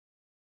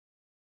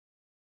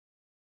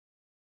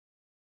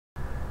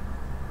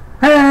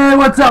Hey,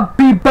 what's up,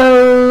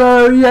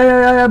 people?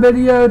 Yeah,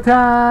 video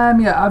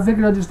time. Yeah, I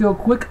figured I'd just do a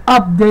quick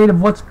update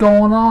of what's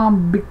going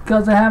on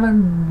because I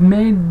haven't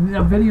made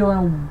a video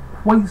in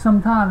quite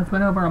some time. It's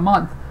been over a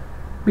month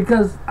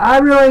because I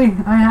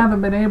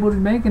haven't been able to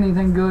make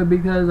anything good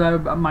because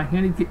my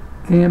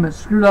handycam is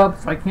screwed up,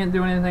 so I can't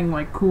do anything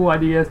like cool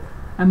ideas,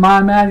 and my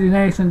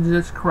imagination's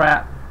just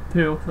crap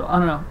too. So I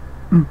don't know.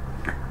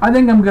 I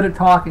think I'm good at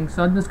talking,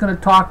 so I'm just going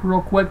to talk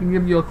real quick and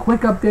give you a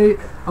quick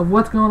update of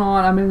what's going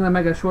on. I'm going to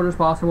make it as short as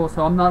possible,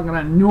 so I'm not going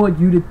to annoy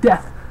you to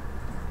death.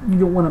 You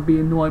don't want to be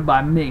annoyed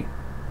by me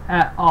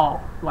at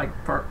all, like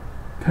for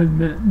 10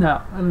 minutes.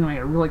 No, I'm going to make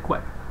it really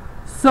quick.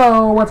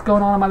 So, what's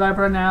going on in my life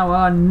right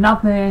now?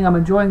 Nothing. I'm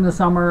enjoying the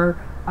summer.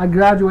 I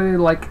graduated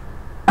like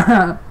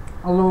a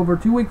little over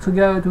 2 weeks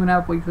ago,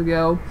 2.5 weeks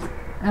ago.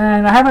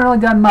 And I haven't really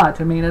done much,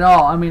 at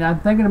all. I'm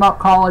thinking about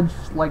college,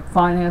 like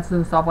finances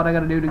and stuff, what I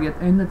gotta do to get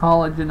into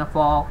college in the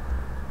fall.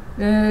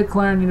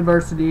 Clarendon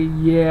University,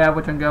 yeah,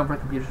 which I'm going for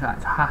computer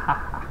science. Ha ha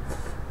ha.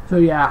 So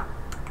yeah,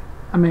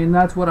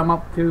 that's what I'm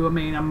up to.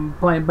 I'm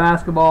playing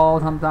basketball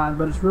sometimes,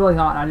 but it's really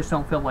hot and I just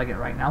don't feel like it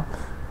right now.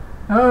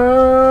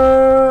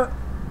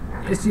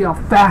 You see how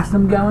fast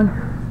I'm going?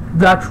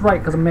 That's right,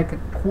 because I'm making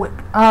it quick.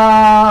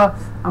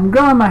 I'm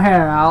growing my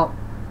hair out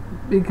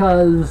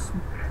because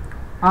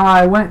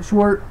I went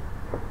short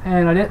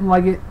and I didn't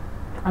like it.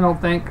 I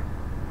think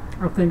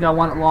I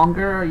want it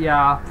longer.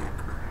 Yeah,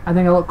 I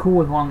think I look cool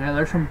with long hair.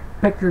 There's some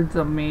pictures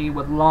of me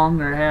with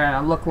longer hair and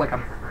I look like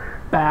a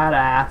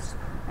badass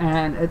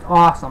and it's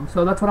awesome.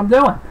 So that's what I'm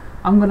doing.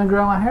 I'm gonna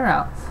grow my hair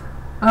out.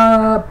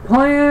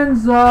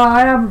 Plans,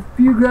 I have a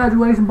few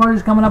graduation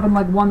parties coming up in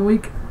like 1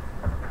 week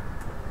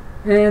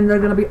and they're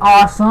gonna be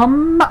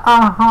awesome.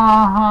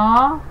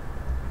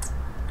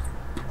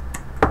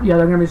 Yeah,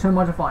 they're going to be so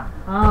much fun.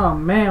 Oh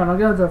man, when I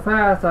go so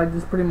fast, I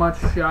just pretty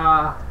much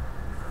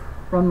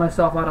run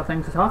myself out of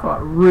things to talk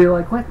about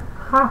really quick.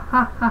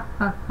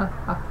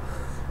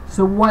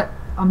 So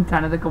I'm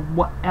trying to think of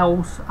what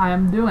else I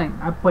am doing.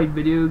 I play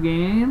video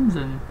games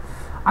and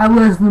I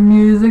listen to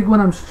music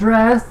when I'm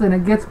stressed and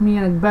it gets me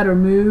in a better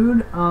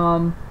mood.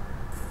 I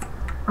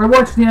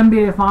watched the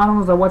NBA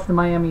Finals. I watched the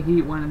Miami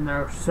Heat win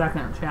their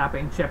second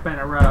championship in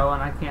a row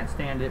and I can't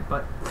stand it,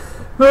 but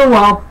oh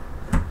well.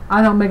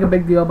 I don't make a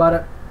big deal about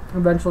it.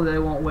 Eventually they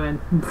won't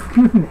win.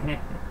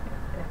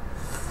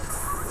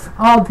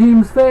 All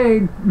teams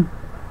fade.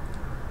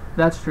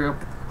 That's true.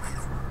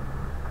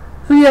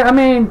 So yeah,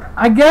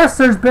 I guess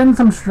there's been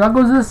some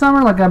struggles this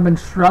summer. Like I've been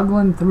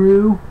struggling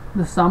through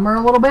the summer a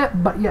little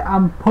bit, but yeah,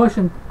 I'm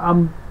pushing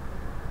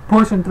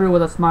through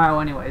with a smile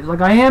anyways.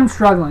 Like I am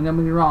struggling, don't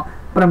get me wrong,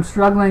 but I'm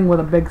struggling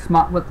with a big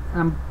smile.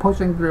 I'm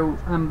pushing through.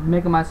 I'm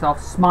making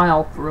myself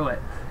smile through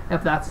it,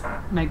 if that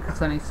makes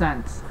any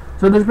sense.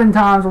 So there's been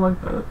times I'm like,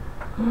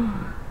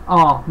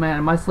 oh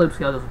man, my sleep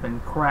schedule's been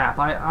crap.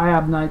 I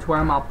have nights where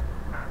I'm up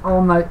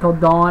all night till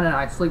dawn and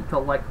I sleep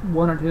till like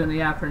 1 or 2 in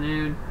the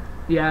afternoon.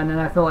 Yeah, and then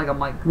I feel like I'm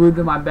like glued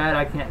to my bed.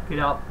 I can't get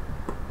up.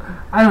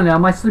 I don't know.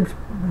 My sleep's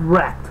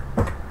wrecked.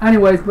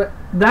 Anyways, but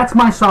that's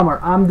my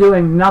summer. I'm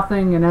doing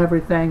nothing and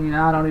everything.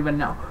 I don't even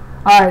know.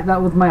 All right, that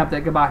was my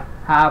update. Goodbye.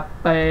 Have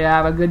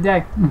a good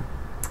day.